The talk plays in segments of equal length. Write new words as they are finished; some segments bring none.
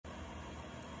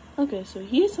Okay, so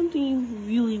here's something you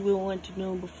really will want to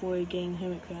know before getting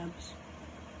hermit crabs.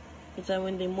 It's that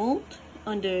when they molt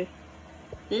under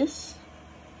this,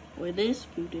 or this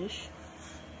food dish,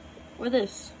 or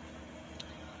this,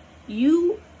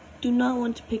 you do not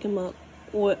want to pick them up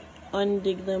or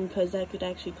undig them, because that could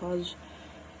actually cause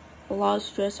a lot of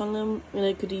stress on them, and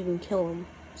it could even kill them.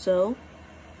 So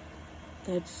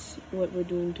that's what we're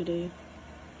doing today.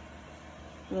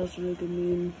 That's really good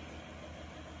moon.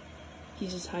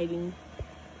 He's just hiding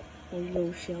a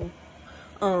little shell.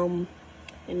 And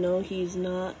no, he's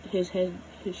not. His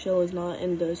shell is not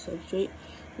in the substrate.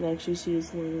 You can actually see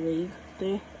his little leg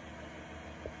there.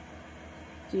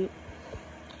 See?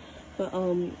 But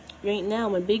right now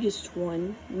my biggest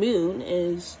one, Moon,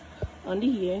 is under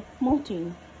here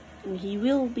molting, and he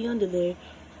will be under there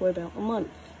for about a month.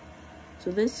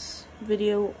 So this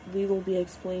video we will be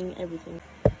explaining everything.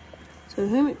 So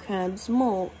hermit crabs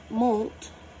molt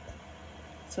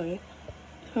for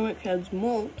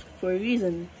a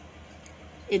reason.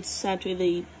 It's after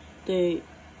they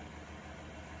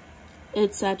can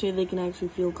actually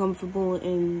feel comfortable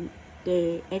in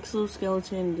the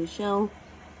exoskeleton, the shell,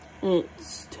 and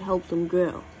it's to help them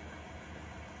grow.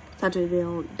 It's after they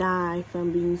don't die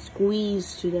from being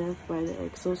squeezed to death by the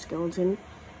exoskeleton,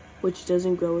 which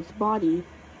doesn't grow with the body.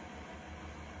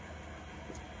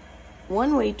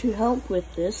 One way to help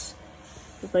with this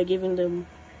is by giving them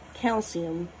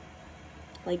calcium,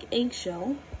 like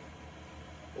eggshell,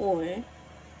 or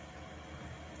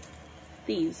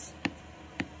these.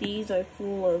 These are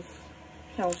full of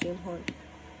calcium,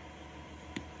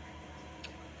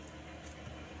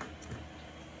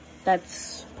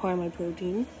 That's part of my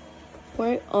protein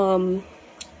part.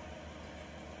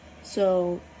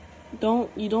 So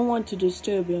you don't want to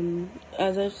disturb him,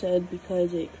 as I've said,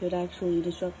 because it could actually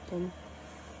disrupt them.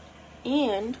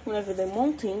 And whenever they're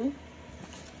molting,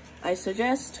 I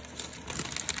suggest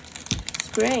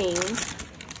spraying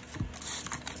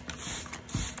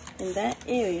in that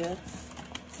area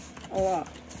a lot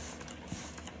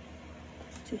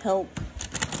to help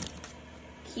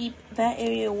keep that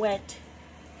area wet,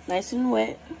 nice and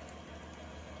wet,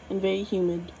 and very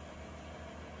humid.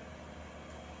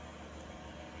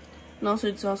 And also,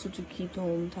 it's also to keep the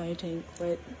whole entire tank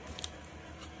wet.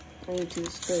 I need to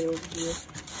spray over here.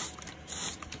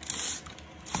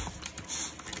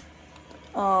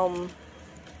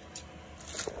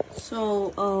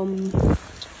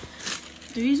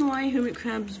 The reason why hermit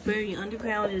crabs bury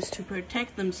underground is to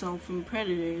protect themselves from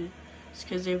predators,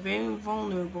 because they're very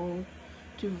vulnerable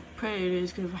to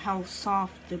predators because of how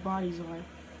soft their bodies are.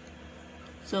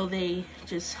 So they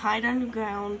just hide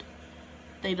underground.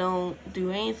 They don't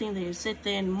do anything. They just sit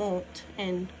there and molt,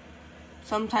 and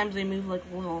sometimes they move like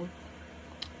a wheel.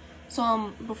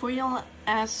 So before y'all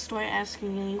start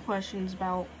asking any questions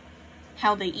about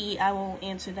how they eat, I will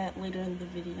answer that later in the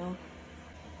video.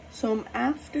 So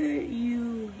after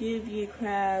you give your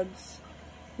crabs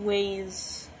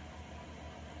ways,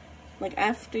 like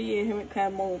after your hermit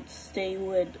crab molts, they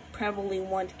would probably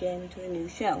want to get into a new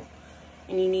shell,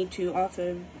 and you need to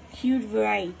offer huge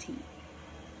variety,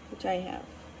 which I have.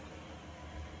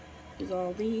 There's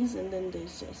all these, and then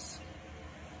there's this.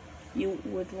 You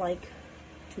would like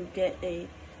to get a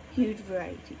huge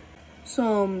variety.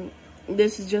 So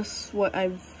this is just what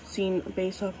I've seen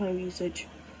based off my research.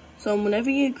 So whenever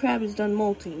your crab is done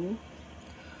molting,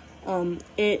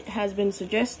 it has been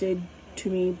suggested to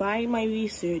me by my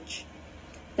research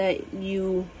that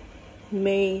you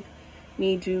may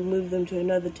need to move them to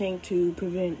another tank to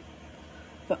prevent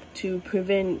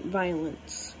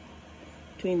violence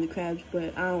between the crabs,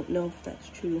 but I don't know if that's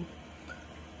true.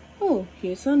 Oh,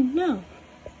 here's sun now.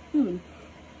 Moon.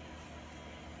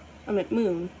 I meant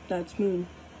moon. That's moon.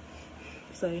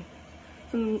 Sorry.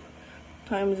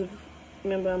 Sometimes,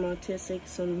 remember, I'm autistic.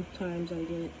 Sometimes I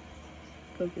get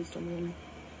focused on one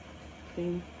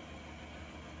thing.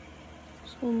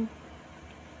 So,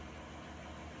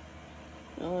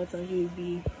 I thought he would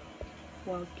be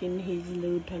walking his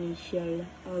little tiny shell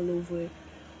all over,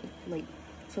 like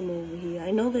some over here.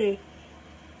 I know they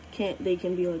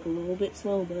can be like a little bit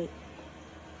slow, but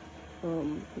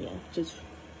yeah, just,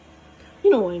 you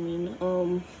know what I mean.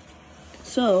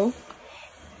 So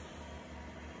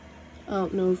I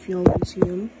don't know if y'all can see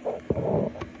him.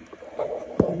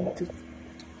 Just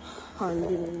hold on,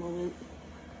 give me a moment.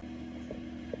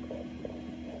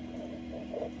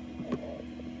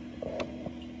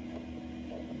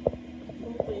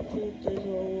 I think there's a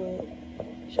little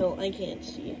shell I can't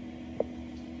see.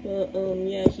 But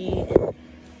yeah,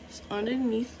 he's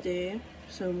underneath there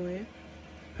somewhere.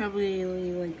 Probably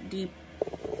like deeper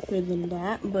than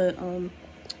that, but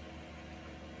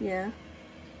yeah.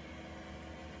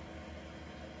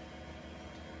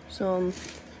 So,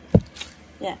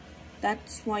 yeah,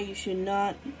 that's why you should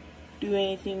not do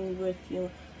anything with,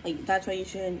 like, that's why you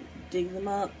shouldn't dig them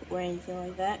up or anything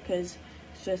like that, because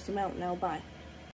it's just them out now. Bye.